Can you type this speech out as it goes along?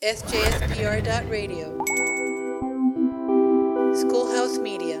sjspr.radio. Schoolhouse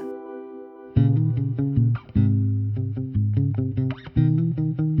Media.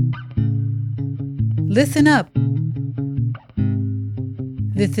 Listen up.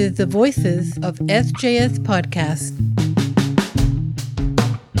 This is the Voices of SJS podcast.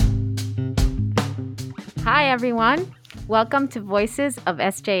 Hi, everyone. Welcome to Voices of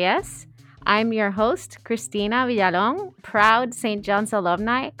SJS. I'm your host, Cristina Villalon, proud St. John's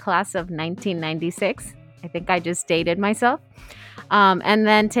alumni, class of 1996. I think I just dated myself. And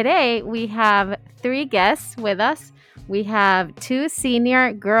then today we have three guests with us. We have two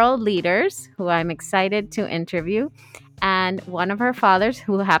senior girl leaders who I'm excited to interview, and one of her fathers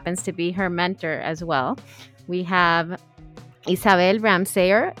who happens to be her mentor as well. We have Isabel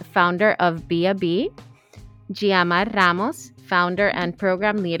Ramsayer, founder of Be a Bee, Giamar Ramos, founder and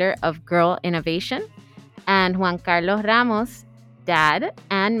program leader of Girl Innovation, and Juan Carlos Ramos, dad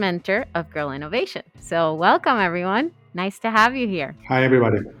and mentor of Girl Innovation. So welcome, everyone. Nice to have you here. Hi,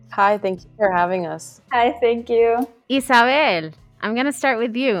 everybody. Hi, thank you for having us. Hi, thank you. Isabel, I'm going to start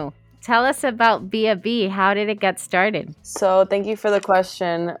with you. Tell us about Be a Bee. How did it get started? So thank you for the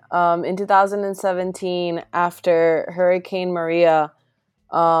question. In 2017, after Hurricane Maria,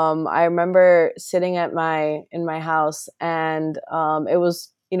 I remember sitting in my house, and it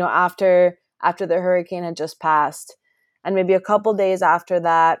was after the hurricane had just passed, and maybe a couple days after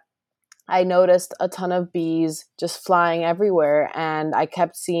that, I noticed a ton of bees just flying everywhere, and I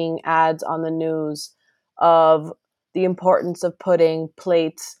kept seeing ads on the news of the importance of putting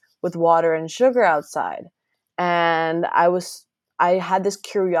plates with water and sugar outside. And I had this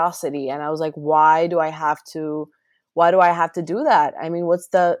curiosity, and I was like, why do I have to do that? I mean, what's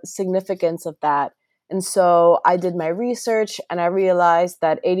the significance of that? And so I did my research, and I realized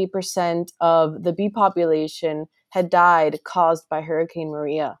that 80% of the bee population had died caused by Hurricane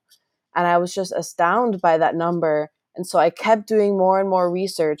Maria. And I was just astounded by that number. And so I kept doing more and more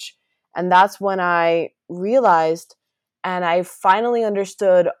research. And that's when I realized, and I finally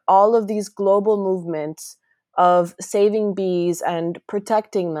understood all of these global movements of saving bees and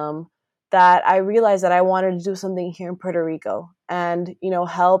protecting them, that I realized that I wanted to do something here in Puerto Rico and,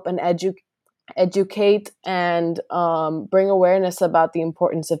 help and educate and bring awareness about the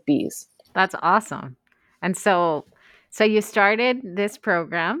importance of bees. That's awesome. And so you started this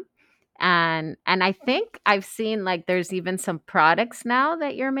program. And I think I've seen there's even some products now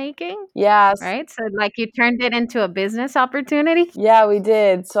that you're making. Yes. Right? So you turned it into a business opportunity? Yeah, we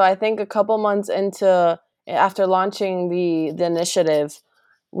did. So I think a couple months after launching the initiative,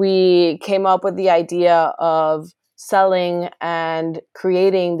 we came up with the idea of selling and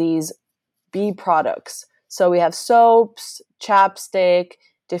creating these bee products. So we have soaps, chapstick,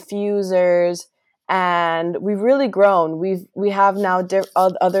 diffusers, and we've really grown. We have now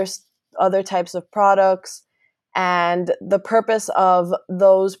other types of products, and the purpose of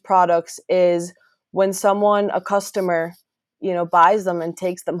those products is when a customer, buys them and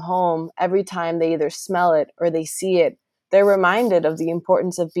takes them home, every time they either smell it or they see it, they're reminded of the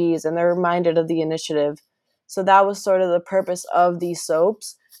importance of bees, and they're reminded of the initiative. So that was sort of the purpose of these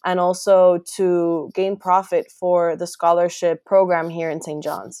soaps, and also to gain profit for the scholarship program here in St.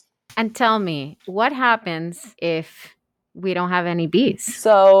 John's. And tell me, what happens if we don't have any bees?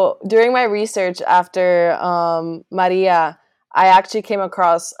 So during my research after Maria, I actually came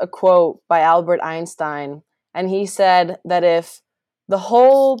across a quote by Albert Einstein, and he said that if the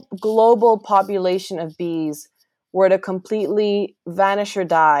whole global population of bees were to completely vanish or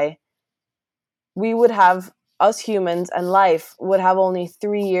die, we would have, us humans and life would have only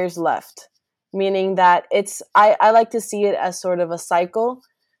 3 years left, meaning that I like to see it as sort of a cycle.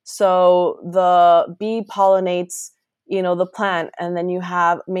 So the bee pollinates, the plant, and then you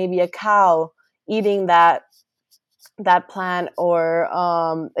have maybe a cow eating that plant, or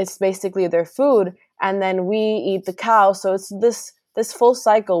it's basically their food, and then we eat the cow. So it's this full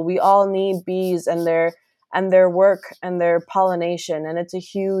cycle. We all need bees and their work and their pollination, and it's a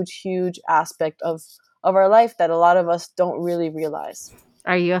huge aspect of our life that a lot of us don't really realize.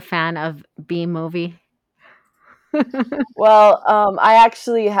 Are you a fan of Bee Movie? Well, I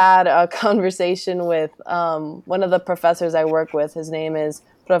actually had a conversation with one of the professors I work with. His name is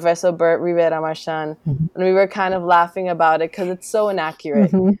Professor Bert Rivera Marchand, and we were kind of laughing about it because it's so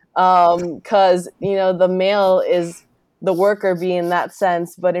inaccurate. Because the male is the worker bee in that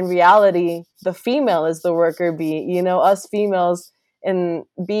sense, but in reality, the female is the worker bee. Us females in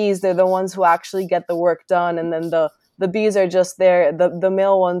bees, they're the ones who actually get the work done, and then the bees are just there. The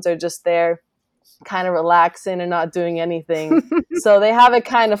male ones are just there, kind of relaxing and not doing anything. So they have it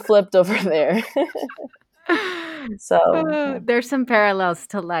kind of flipped over there. So There's some parallels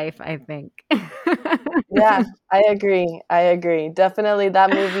to life, I think. yeah, I agree. I agree. Definitely that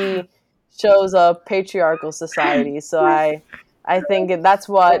movie shows a patriarchal society. So I think that's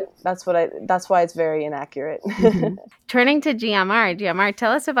why it's very inaccurate. Mhm. Turning to GMR,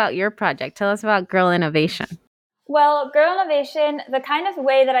 tell us about your project. Tell us about Girl Innovation. Well, Girl Innovation, the kind of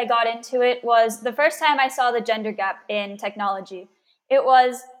way that I got into it was the first time I saw the gender gap in technology. It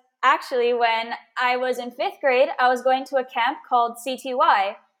was actually when I was in fifth grade, I was going to a camp called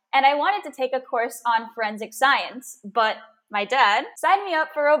CTY, and I wanted to take a course on forensic science, but my dad signed me up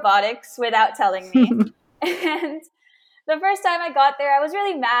for robotics without telling me. And the first time I got there, I was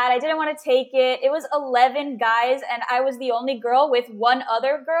really mad. I didn't want to take it. It was 11 guys, and I was the only girl with one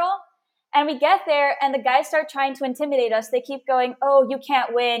other girl. And we get there, and the guys start trying to intimidate us. They keep going, "Oh, you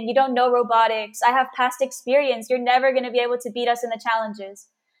can't win. You don't know robotics. I have past experience. You're never going to be able to beat us in the challenges."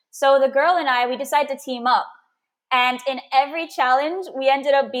 So the girl and I, we decide to team up. And in every challenge, we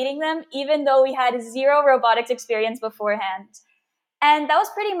ended up beating them, even though we had zero robotics experience beforehand. And that was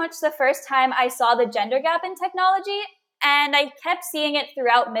pretty much the first time I saw the gender gap in technology. And I kept seeing it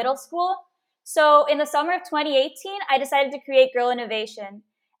throughout middle school. So in the summer of 2018, I decided to create Girl Innovation.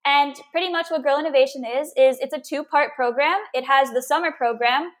 And pretty much what Girl Innovation is it's a two-part program. It has the summer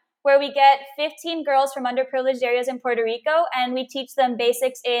program where we get 15 girls from underprivileged areas in Puerto Rico, and we teach them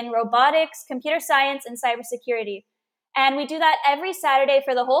basics in robotics, computer science, and cybersecurity. And we do that every Saturday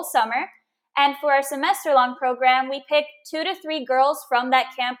for the whole summer. And for our semester long program, we pick 2 to 3 girls from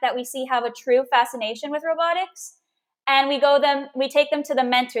that camp that we see have a true fascination with robotics. And we take them to the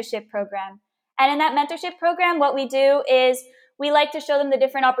mentorship program. And in that mentorship program, what we do is we like to show them the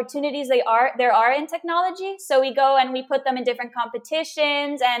different opportunities there are in technology. So we go and we put them in different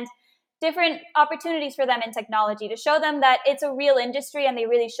competitions and different opportunities for them in technology to show them that it's a real industry and they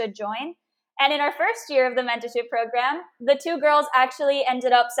really should join. And in our first year of the mentorship program, the 2 girls actually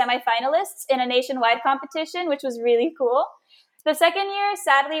ended up semifinalists in a nationwide competition, which was really cool. The second year,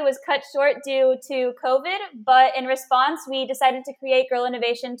 sadly, was cut short due to COVID, but in response, we decided to create Girl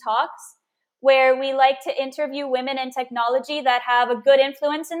Innovation Talks, where we like to interview women in technology that have a good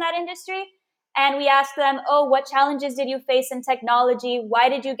influence in that industry. And we ask them, "Oh, what challenges did you face in technology? Why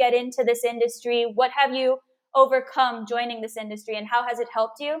did you get into this industry? What have you overcome joining this industry, and how has it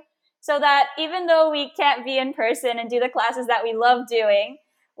helped you?" So that even though we can't be in person and do the classes that we love doing,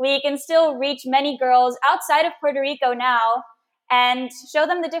 we can still reach many girls outside of Puerto Rico now and show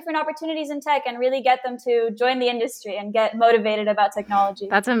them the different opportunities in tech and really get them to join the industry and get motivated about technology.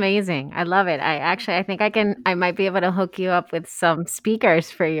 That's amazing. I love it. I think I might be able to hook you up with some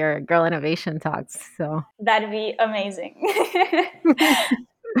speakers for your Girl Innovation Talks. So That'd be amazing.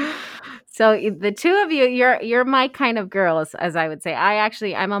 So the two of you, you're my kind of girls, as I would say.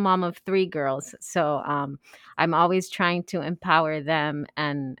 I'm a mom of 3 girls, so I'm always trying to empower them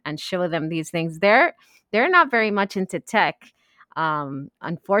and show them these things. They're not very much into tech.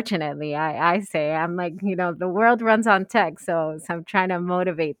 Unfortunately, I say I'm like, the world runs on tech, so I'm trying to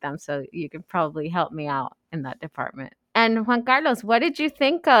motivate them. So you can probably help me out in that department. And Juan Carlos, what did you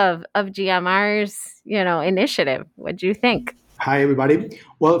think of GMR's initiative? What did you think? Hi, everybody.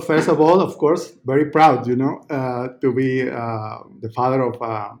 Well, first of all, of course, very proud, to be the father of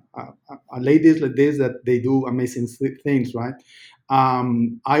ladies like this that they do amazing things, right?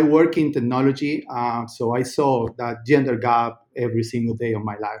 I work in technology, so I saw that gender gap every single day of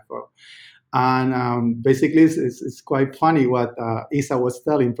my life. And basically, it's quite funny what Isa was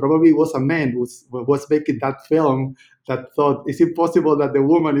telling. Probably it was a man who was making that film that thought, is it possible that the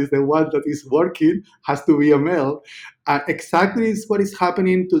woman is the one that is working, has to be a male? Exactly is what is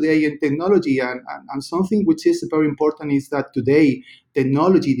happening today in technology. And something which is very important is that today,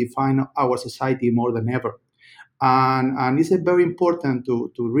 technology defines our society more than ever. And it's very important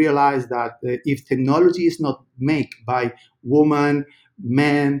to realize that if technology is not made by women,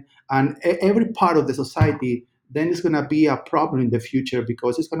 men, and every part of the society, then it's going to be a problem in the future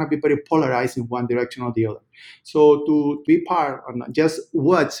because it's going to be very polarized in one direction or the other. So to be part and just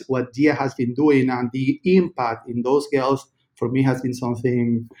watch what Gia has been doing and the impact in those girls, for me, has been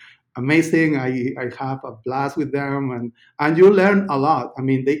something amazing. I have a blast with them, and you learn a lot. I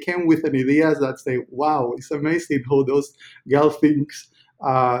mean, they came with an ideas that say, wow, it's amazing how those girls think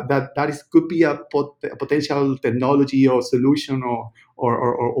that is could be a potential technology or solution or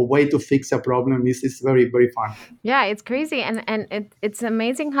way to fix a problem. Is very, very fun. Yeah, it's crazy, and it's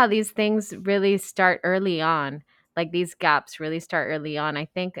amazing how these things really start early on. Like these gaps really start early on. I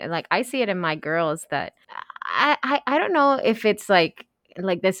think, like I see it in my girls that I don't know if it's like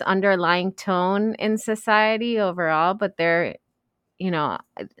this underlying tone in society overall, but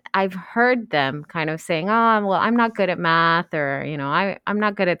I've heard them kind of saying, oh, well, I'm not good at math, or, I'm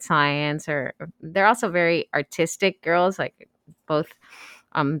not good at science, or they're also very artistic girls, like both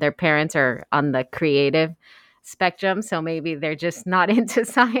their parents are on the creative spectrum. So maybe they're just not into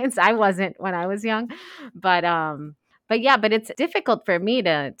science. I wasn't when I was young, but yeah, but it's difficult for me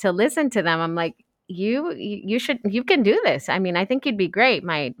to listen to them. I'm like, you can do this. I mean, I think you'd be great.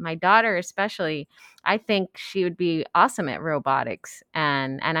 My daughter especially, I think she would be awesome at robotics,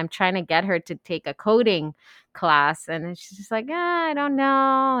 and I'm trying to get her to take a coding class, and she's just like, I don't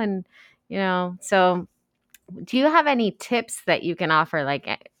know, and so do you have any tips that you can offer,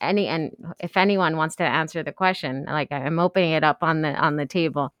 like any, and if anyone wants to answer the question, like I'm opening it up on the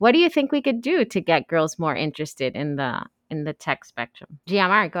table, what do you think we could do to get girls more interested in the tech spectrum?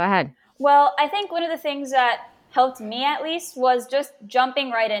 Giamar, go ahead. Well, I think one of the things that helped me at least was just jumping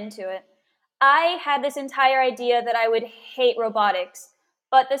right into it. I had this entire idea that I would hate robotics,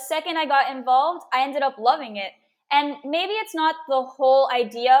 but the second I got involved, I ended up loving it. And maybe it's not the whole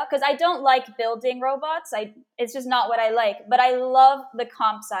idea, because I don't like building robots. It's just not what I like. But I love the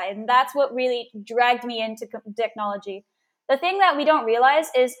comp side, and that's what really dragged me into technology. The thing that we don't realize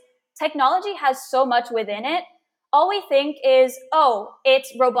is technology has so much within it. All we think is, oh,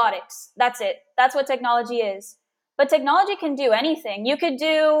 it's robotics. That's it. That's what technology is. But technology can do anything. You could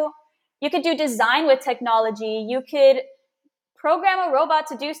do design with technology. You could program a robot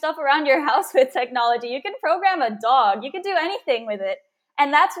to do stuff around your house with technology. You can program a dog. You can do anything with it.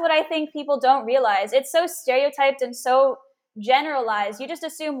 And that's what I think people don't realize. It's so stereotyped and so generalized. You just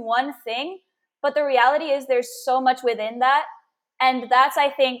assume one thing, but the reality is there's so much within that. And that's,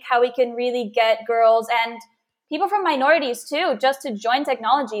 I think, how we can really get girls and people from minorities too, just to join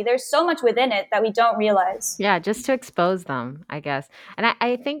technology. There's so much within it that we don't realize. Yeah, just to expose them, I guess. And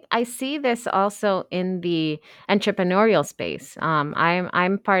I think I see this also in the entrepreneurial space.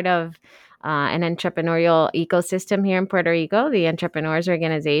 I'm part of an entrepreneurial ecosystem here in Puerto Rico, the Entrepreneurs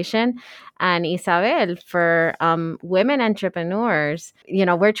Organization, and Isabel, for women entrepreneurs.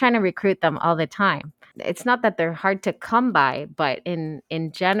 We're trying to recruit them all the time. It's not that they're hard to come by, but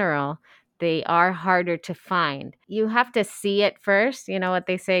in general, they are harder to find. You have to see it first. You know what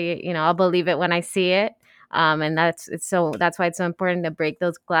they say, I'll believe it when I see it. And that's why it's so important to break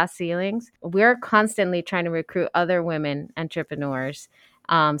those glass ceilings. We're constantly trying to recruit other women entrepreneurs.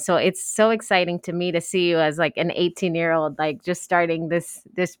 So it's so exciting to me to see you as like an 18-year-old, like just starting this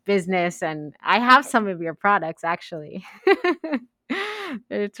business. And I have some of your products actually.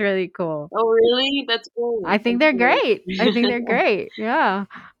 It's really cool. Oh, really? That's cool. I think they're great. I think they're great. Yeah.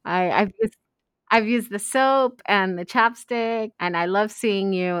 I've used the soap and the chapstick, and I love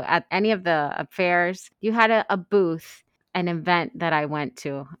seeing you at any of the fairs. You had a booth, an event that I went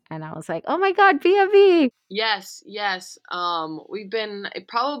to, and I was like, oh my God, B&B. Yes, yes. It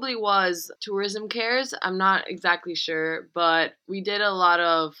probably was Tourism Cares. I'm not exactly sure, but we did a lot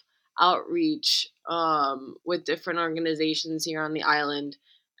of outreach with different organizations here on the island,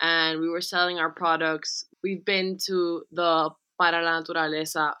 and we were selling our products. We've been to the Para la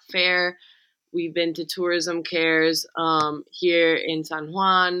Naturaleza fair. We've been to Tourism Cares here in San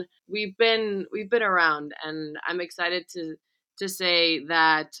Juan. We've been around, and I'm excited to say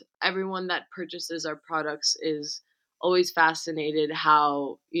that everyone that purchases our products is always fascinated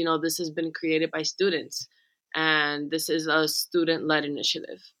how this has been created by students, and this is a student-led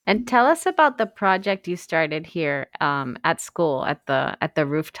initiative. And tell us about the project you started here at school at the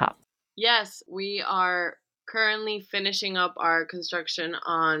rooftop. Yes, we are currently finishing up our construction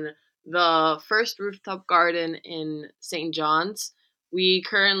on the first rooftop garden in St. John's. We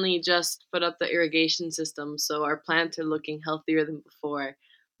currently just put up the irrigation system, so our plants are looking healthier than before.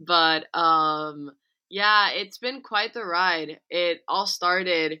 But yeah, it's been quite the ride. It all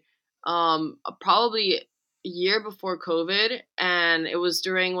started probably a year before COVID, and it was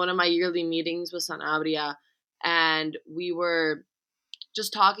during one of my yearly meetings with Sanabria, and we were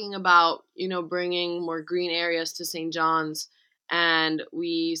just talking about bringing more green areas to St. John's, and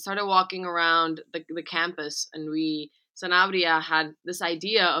we started walking around the campus, and Sanabria had this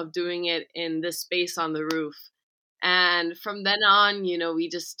idea of doing it in this space on the roof. And from then on, we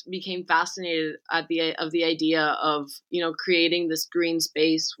just became fascinated of the idea of creating this green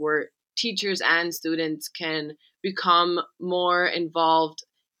space where teachers and students can become more involved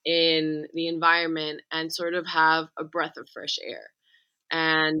in the environment and sort of have a breath of fresh air.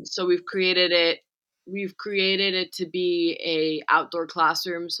 And so we've created it to be a outdoor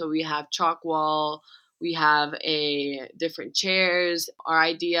classroom. So we have chalk wall, we have a different chairs. Our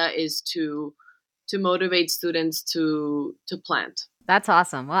idea is to motivate students to plant. That's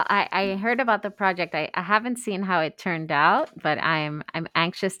awesome. Well, I heard about the project. I haven't seen how it turned out, but I'm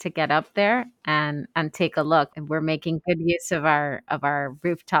anxious to get up there and take a look. And we're making good use of our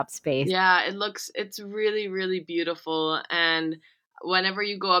rooftop space. Yeah, it's really, really beautiful. And whenever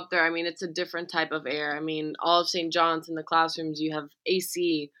you go up there, I mean, it's a different type of air. I mean, all of St. John's in the classrooms, you have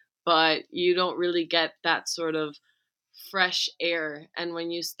AC, but you don't really get that sort of fresh air. And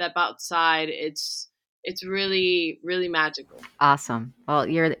when you step outside, it's really, really magical. Awesome. Well,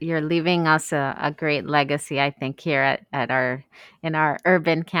 you're leaving us a great legacy, I think, here at our in our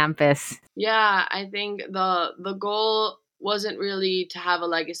urban campus. Yeah, I think the goal wasn't really to have a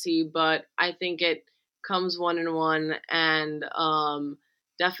legacy, but I think it comes one in one, and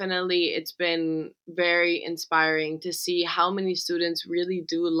definitely it's been very inspiring to see how many students really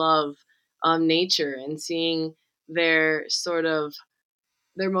do love nature and seeing their sort of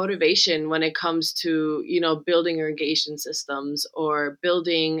their motivation when it comes to building irrigation systems or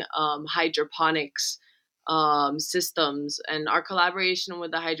building hydroponics systems. And our collaboration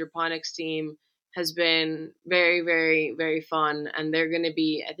with the hydroponics team has been very, very, very fun, and they're going to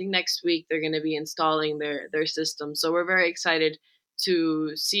be, I think next week they're going to be installing their system, so we're very excited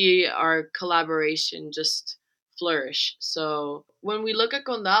to see our collaboration just flourish. So when we look at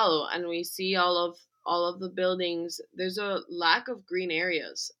Condado and we see all of the buildings, there's a lack of green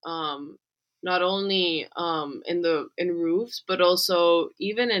areas. Not only in roofs, but also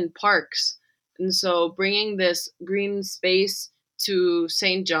even in parks. And so bringing this green space to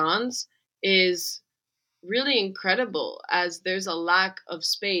St. John's is really incredible, as there's a lack of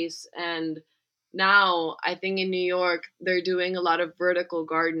space. And now I think in New York they're doing a lot of vertical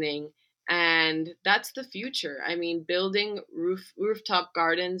gardening, and that's the future. I mean, building rooftop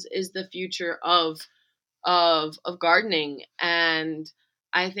gardens is the future of gardening. And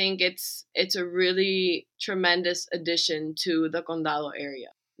I think it's a really tremendous addition to the Condado area.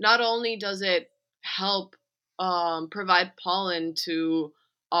 Not only does it help provide pollen to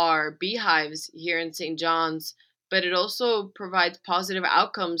our beehives here in St. John's, but it also provides positive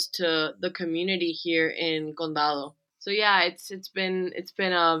outcomes to the community here in Condado. So yeah, it's been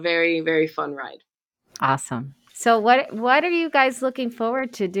a very, very fun ride. Awesome. So what are you guys looking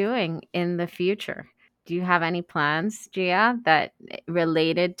forward to doing in the future? Do you have any plans, Gia, that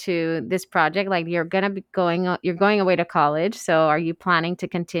related to this project? Like you're gonna be you're going away to college. So are you planning to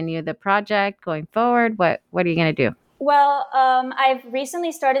continue the project going forward? What are you gonna do? Well, I've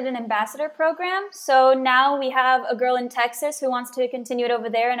recently started an ambassador program. So now we have a girl in Texas who wants to continue it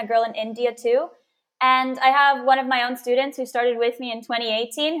over there and a girl in India too. And I have one of my own students who started with me in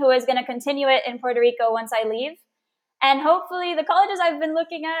 2018 who is going to continue it in Puerto Rico once I leave. And hopefully, the colleges I've been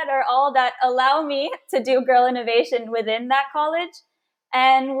looking at are all that allow me to do girl innovation within that college.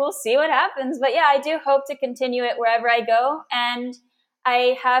 And we'll see what happens. But yeah, I do hope to continue it wherever I go. And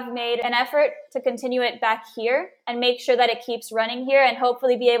I have made an effort to continue it back here and make sure that it keeps running here and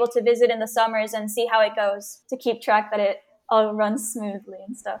hopefully be able to visit in the summers and see how it goes to keep track that it all runs smoothly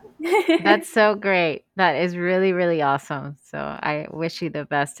and stuff. That's so great. That is really, really awesome. So I wish you the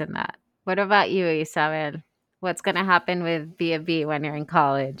best in that. What about you, Isabel? What's gonna happen with B of B when you're in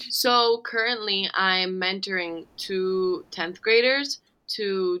college? So currently, I'm mentoring two 10th graders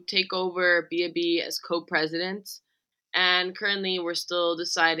to take over B as co-presidents. And currently, we're still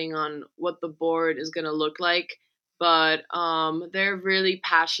deciding on what the board is going to look like. But they're really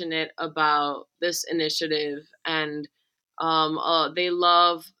passionate about this initiative, and they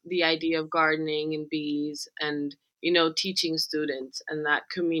love the idea of gardening and bees, and teaching students and that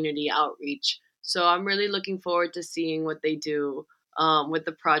community outreach. So I'm really looking forward to seeing what they do with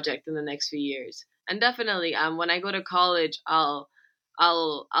the project in the next few years. And definitely, when I go to college, I'll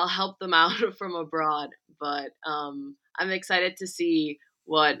help them out from abroad. But I'm excited to see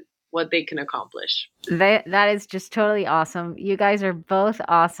what they can accomplish. That is just totally awesome. You guys are both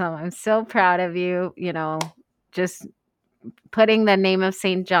awesome. I'm so proud of you. Just putting the name of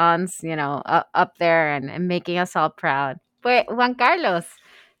St. John's, up there and making us all proud. But Juan Carlos,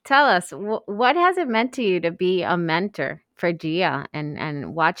 tell us what has it meant to you to be a mentor for Gia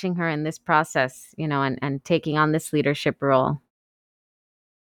and watching her in this process, and taking on this leadership role.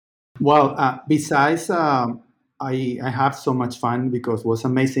 Well, besides, I have so much fun because it was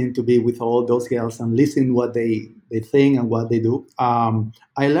amazing to be with all those girls and listen what they think and what they do.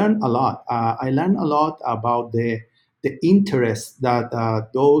 I learned a lot. I learned a lot about the interest that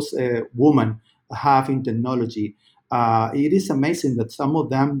those women have in technology. It is amazing that some of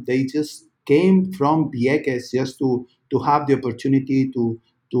them they just came from Vieques just to have the opportunity to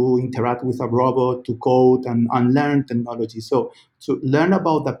interact with a robot, to code and learn technology. So learn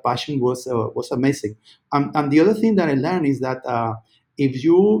about that passion was amazing. And the other thing that I learned is that if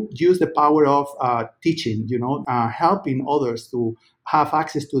you use the power of teaching, helping others to have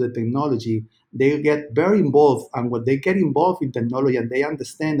access to the technology, they get very involved. And when they get involved in technology and they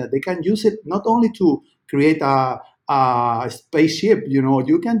understand that they can use it not only to create a spaceship,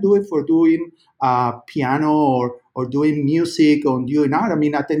 you can do it for doing piano or doing music or doing art. I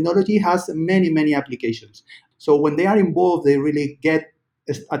mean, technology has many, many applications. So when they are involved, they really get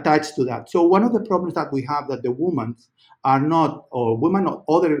attached to that. So one of the problems that we have that the women are not, or women or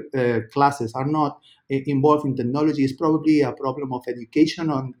other classes are not involved in technology is probably a problem of education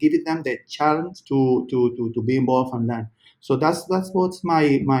and giving them the chance to be involved and learn. So that's what's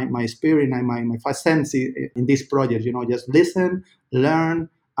my spirit and my first sense in this project. Just listen, learn,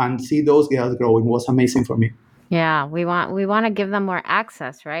 and see those girls grow. It was amazing for me. Yeah, we want to give them more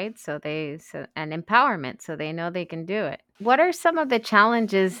access, right? And empowerment, so they know they can do it. What are some of the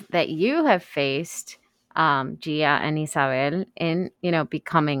challenges that you have faced, Gia and Isabel, in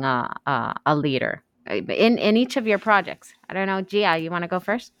becoming a leader in each of your projects? I don't know, Gia, you want to go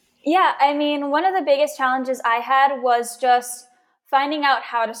first? Yeah, I mean, one of the biggest challenges I had was just finding out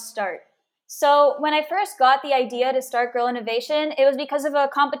how to start. So, when I first got the idea to start Girl Innovation, it was because of a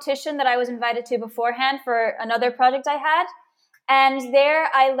competition that I was invited to beforehand for another project I had. And there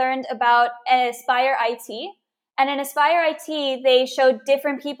I learned about Aspire IT. And in Aspire IT, they showed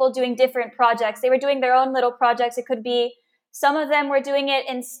different people doing different projects. They were doing their own little projects. It could be some of them were doing it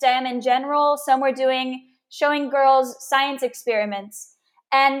in STEM in general, some were showing girls science experiments.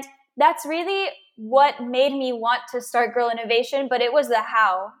 And that's really what made me want to start Girl Innovation, but it was the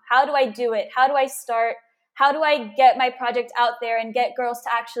how. How do I do it? How do I start? How do I get my project out there and get girls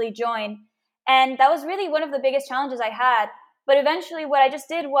to actually join? And that was really one of the biggest challenges I had. But eventually, what I just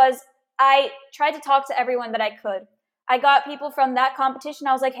did was I tried to talk to everyone that I could. I got people from that competition.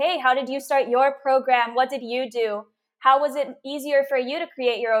 I was like, hey, how did you start your program? What did you do? How was it easier for you to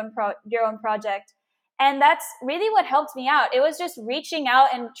create your own project? And that's really what helped me out. It was just reaching out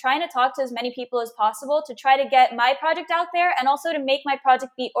and trying to talk to as many people as possible to try to get my project out there and also to make my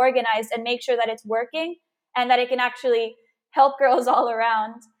project be organized and make sure that it's working and that it can actually help girls all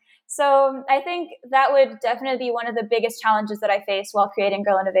around. So I think that would definitely be one of the biggest challenges that I faced while creating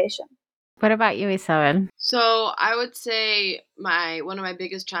Girl Innovation. What about you, Isabel? So I would say one of my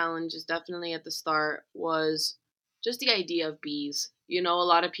biggest challenges definitely at the start was just the idea of bees. A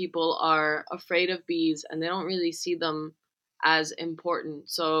lot of people are afraid of bees and they don't really see them as important.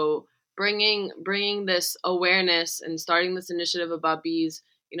 So bringing this awareness and starting this initiative about bees,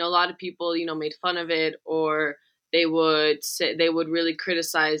 a lot of people, made fun of it, or they would really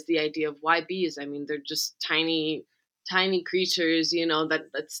criticize the idea of why bees. I mean, they're just tiny creatures,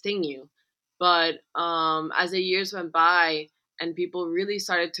 that sting you. But as the years went by and people really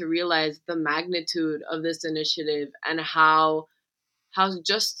started to realize the magnitude of this initiative and how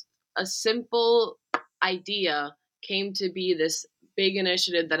just a simple idea came to be this big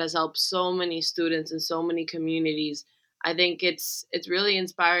initiative that has helped so many students and so many communities, I think it's really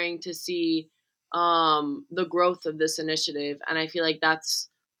inspiring to see the growth of this initiative. And I feel like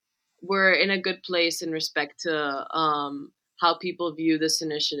we're in a good place in respect to how people view this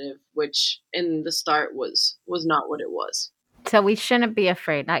initiative, which in the start was not what it was. So we shouldn't be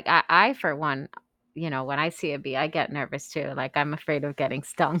afraid. Like I for one, when I see a bee, I get nervous too. Like I'm afraid of getting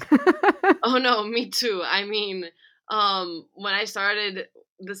stung. Oh no, me too. I mean, when I started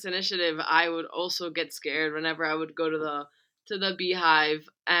this initiative, I would also get scared whenever I would go to the beehive,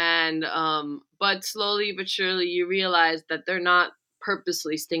 and but slowly but surely you realize that they're not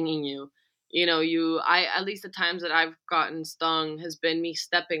purposely stinging you. I at least the times that I've gotten stung has been me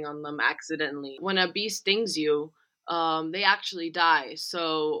stepping on them accidentally. When a bee stings you, they actually die.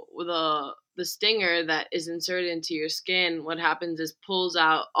 So the stinger that is inserted into your skin, what happens is pulls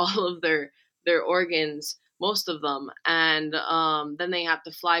out all of their organs, most of them, and then they have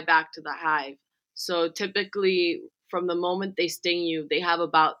to fly back to the hive. So typically, from the moment they sting you, they have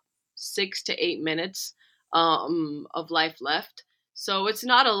about 6 to 8 minutes of life left. So it's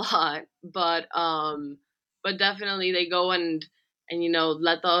not a lot, but definitely they go and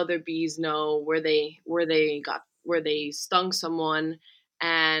let the other bees know where they stung someone.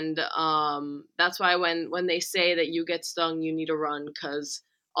 And that's why when they say that you get stung, you need to run, because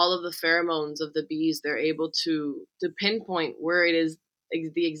all of the pheromones of the bees, they're able to pinpoint where it is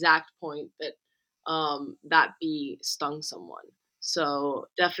the exact point that that bee stung someone. So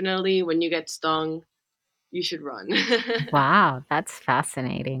definitely when you get stung, you should run. Wow, that's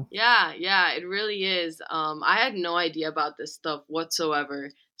fascinating. Yeah, it really is. I had no idea about this stuff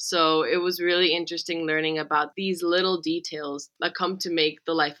whatsoever. So it was really interesting learning about these little details that come to make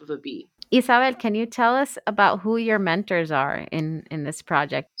the life of a bee. Isabel, can you tell us about who your mentors are in this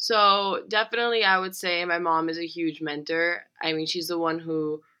project? So definitely, I would say my mom is a huge mentor. I mean, she's the one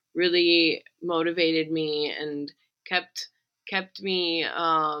who really motivated me and kept kept me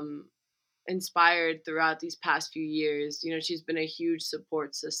inspired throughout these past few years. You know, she's been a huge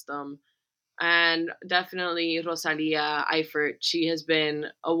support system. And definitely Rosalia Eifert, she has been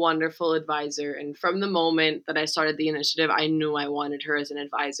a wonderful advisor. And from the moment that I started the initiative, I knew I wanted her as an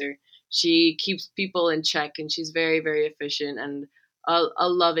advisor. She keeps people in check and she's very, very efficient and a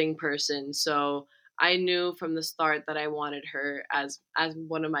loving person. So I knew from the start that I wanted her as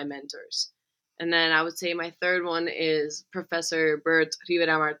one of my mentors. And then I would say my third one is Professor Bert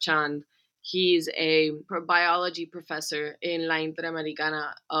Rivera Marchand. He's a biology professor in La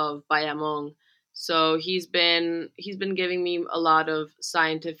Interamericana of Bayamón. So he's been giving me a lot of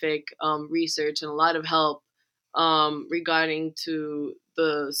scientific research and a lot of help regarding to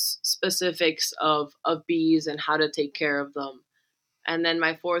the specifics of bees and how to take care of them. And then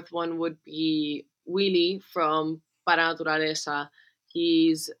my fourth one would be Willy from Para Naturaleza.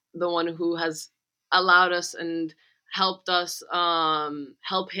 He's the one who has allowed us and helped us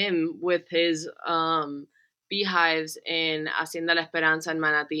help him with his beehives in Hacienda La Esperanza and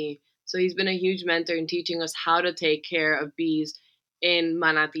Manatee. So he's been a huge mentor in teaching us how to take care of bees in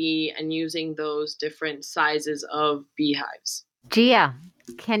Manatee and using those different sizes of beehives. Gia,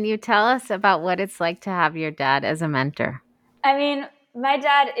 can you tell us about what it's like to have your dad as a mentor? I mean, my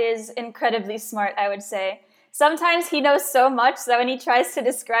dad is incredibly smart, I would say. Sometimes he knows so much that when he tries to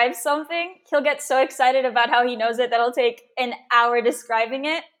describe something, he'll get so excited about how he knows it that it'll take an hour describing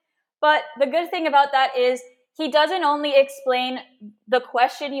it. But the good thing about that is he doesn't only explain the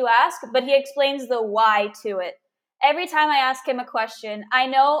question you ask, but he explains the why to it. Every time I ask him a question, I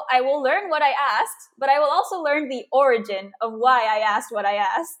know I will learn what I asked, but I will also learn the origin of why I asked what I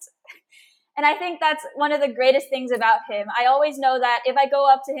asked. And I think that's one of the greatest things about him. I always know that if I go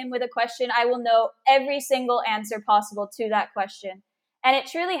up to him with a question, I will know every single answer possible to that question. And it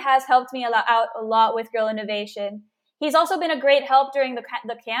truly has helped me out a lot with Girl Innovation. He's also been a great help during the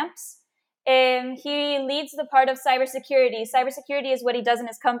camps. He leads the part of cybersecurity. Cybersecurity is what he does in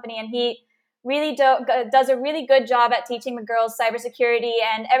his company, and he really does a really good job at teaching the girls cybersecurity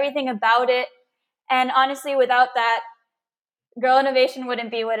and everything about it. And honestly, without that, Girl Innovation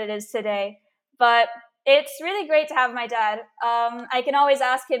wouldn't be what it is today. But it's really great to have my dad. I can always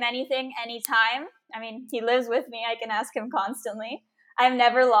ask him anything, anytime. I mean, he lives with me. I can ask him constantly. I'm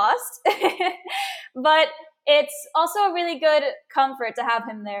never lost. But it's also a really good comfort to have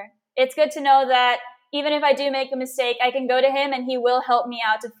him there. It's good to know that even if I do make a mistake, I can go to him and he will help me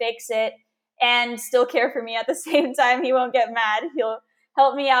out to fix it and still care for me at the same time. He won't get mad. He'll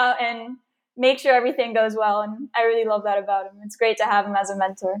help me out and make sure everything goes well. And I really love that about him. It's great to have him as a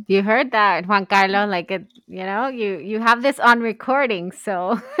mentor. You heard that, Juan Carlos. Like it, you have this on recording,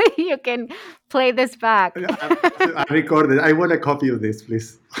 so you can play this back. I recorded. I want a copy of this,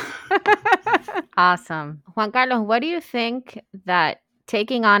 please. Awesome. Juan Carlos, what do you think that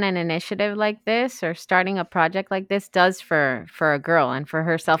taking on an initiative like this or starting a project like this does for a girl and for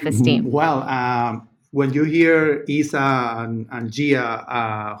her self-esteem? Well, when you hear Isa and Gia,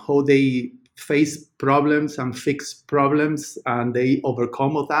 how they face problems and fix problems and they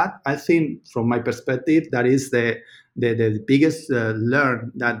overcome of that, I think from my perspective, that is the biggest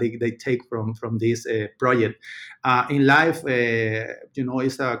learn that they take from this project. In life,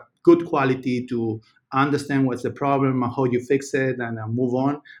 it's a good quality to understand what's the problem and how you fix it and move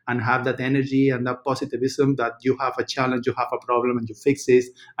on and have that energy and that positivism that you have a challenge, you have a problem and you fix it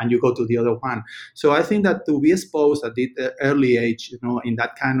and you go to the other one. So I think that to be exposed at the early age, in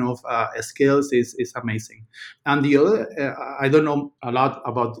that kind of skills is amazing. And the other, I don't know a lot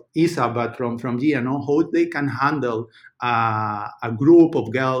about Isa, but from Gia, how they can handle a group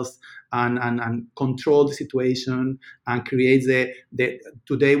of girls and control the situation and create the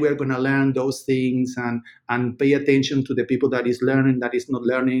today we're going to learn those things and pay attention to the people that is learning, that is not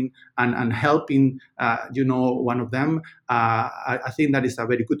learning, and helping one of them. I think that is a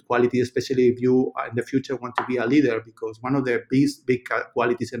very good quality, especially if you in the future want to be a leader, because one of the big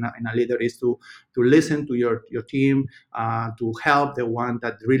qualities in a leader is to listen to your team, to help the one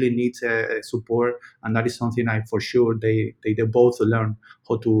that really needs support, and that is something I for sure they both learn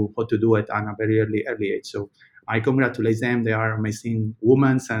how to do it at a very early age. So I congratulate them. They are amazing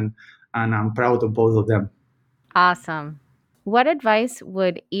women, and I'm proud of both of them. Awesome. What advice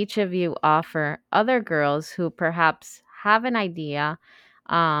would each of you offer other girls who perhaps have an idea,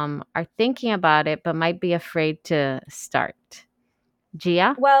 are thinking about it, but might be afraid to start?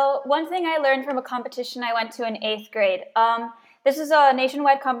 Gia? Well, one thing I learned from a competition I went to in 8th grade, this is a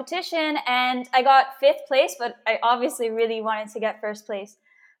nationwide competition, and I got 5th place, but I obviously really wanted to get 1st place.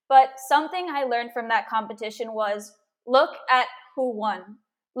 But something I learned from that competition was look at who won.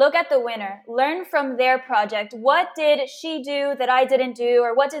 Look at the winner. Learn from their project. What did she do that I didn't do?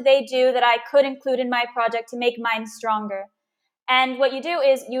 Or what did they do that I could include in my project to make mine stronger? And what you do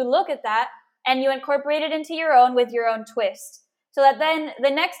is you look at that and you incorporate it into your own with your own twist. So that then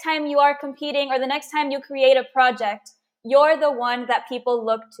the next time you are competing or the next time you create a project, you're the one that people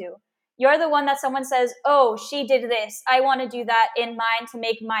look to. You're the one that someone says, oh, she did this. I want to do that in mine to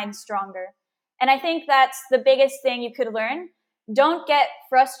make mine stronger. And I think that's the biggest thing you could learn. Don't get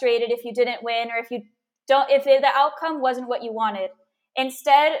frustrated if you didn't win or if the outcome wasn't what you wanted.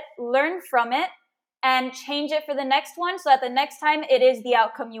 Instead, learn from it and change it for the next one so that the next time it is the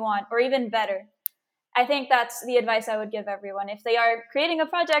outcome you want or even better. I think that's the advice I would give everyone. If they are creating a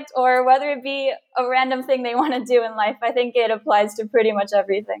project or whether it be a random thing they want to do in life, I think it applies to pretty much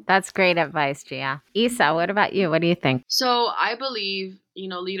everything. That's great advice, Gia. Isa, what about you? What do you think? So I believe,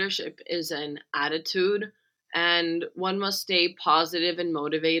 leadership is an attitude, and one must stay positive and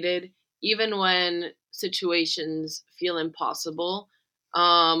motivated, even when situations feel impossible.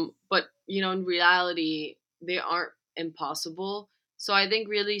 But, in reality, they aren't impossible. So I think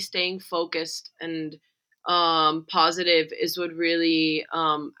really staying focused and positive is what really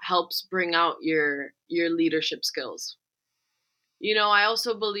helps bring out your leadership skills. I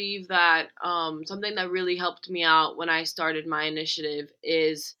also believe that something that really helped me out when I started my initiative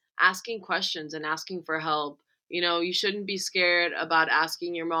is asking questions and asking for help. You shouldn't be scared about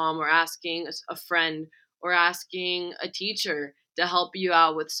asking your mom or asking a friend or asking a teacher to help you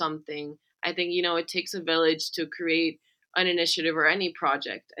out with something. I think, it takes a village to create an initiative or any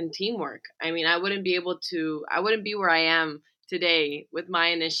project, and teamwork. I mean, I wouldn't be where I am today with my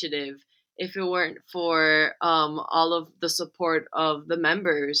initiative if it weren't for all of the support of the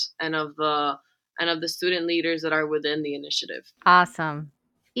members and of the student leaders that are within the initiative. Awesome.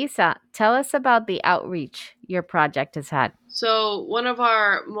 Isa, tell us about the outreach your project has had. So one of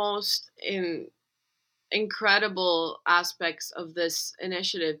our most incredible aspects of this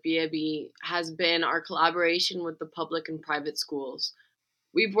initiative, BAB, has been our collaboration with the public and private schools.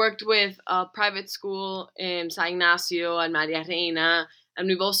 We've worked with a private school in San Ignacio and Maria Reina, and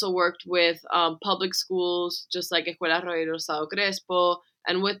we've also worked with public schools, just like Escuela Roy Rosado Crespo,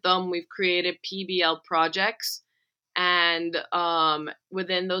 and with them we've created PBL projects. And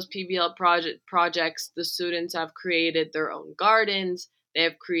within those PBL projects, the students have created their own gardens, they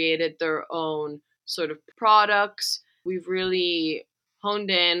have created their own sort of products. We've really honed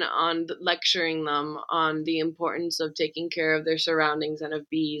in on lecturing them on the importance of taking care of their surroundings and of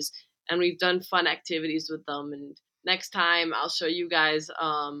bees. And we've done fun activities with them. And next time I'll show you guys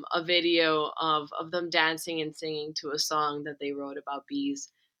a video of them dancing and singing to a song that they wrote about bees.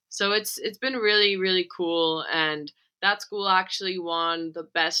 So it's been really, really cool. And that school actually won the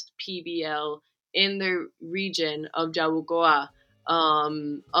best PBL in the region of Jabucoa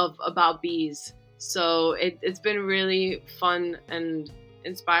about bees. So it's been really fun and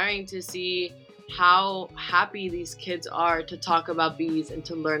inspiring to see how happy these kids are to talk about bees and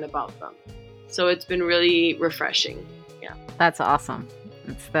to learn about them. So it's been really refreshing. Yeah. That's awesome.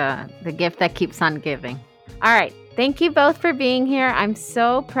 It's the gift that keeps on giving. All right. Thank you both for being here. I'm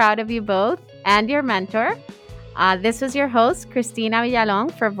so proud of you both and your mentor. This was your host, Cristina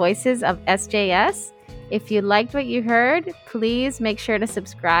Villalon, for Voices of SJS. If you liked what you heard, please make sure to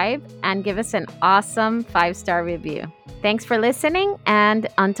subscribe and give us an awesome 5-star review. Thanks for listening, and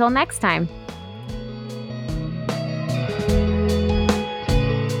until next time.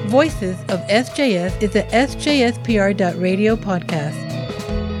 Voices of SJS is a sjspr.radio podcast.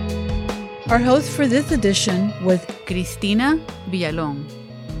 Our host for this edition was Cristina Villalon.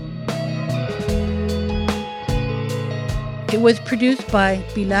 It was produced by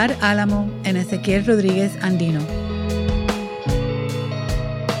Pilar Álamo and Ezequiel Rodríguez Andino.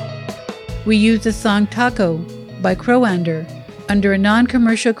 We used the song Taco by Crowander under a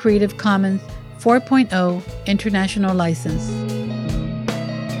non-commercial Creative Commons 4.0 international license.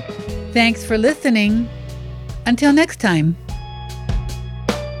 Thanks for listening. Until next time.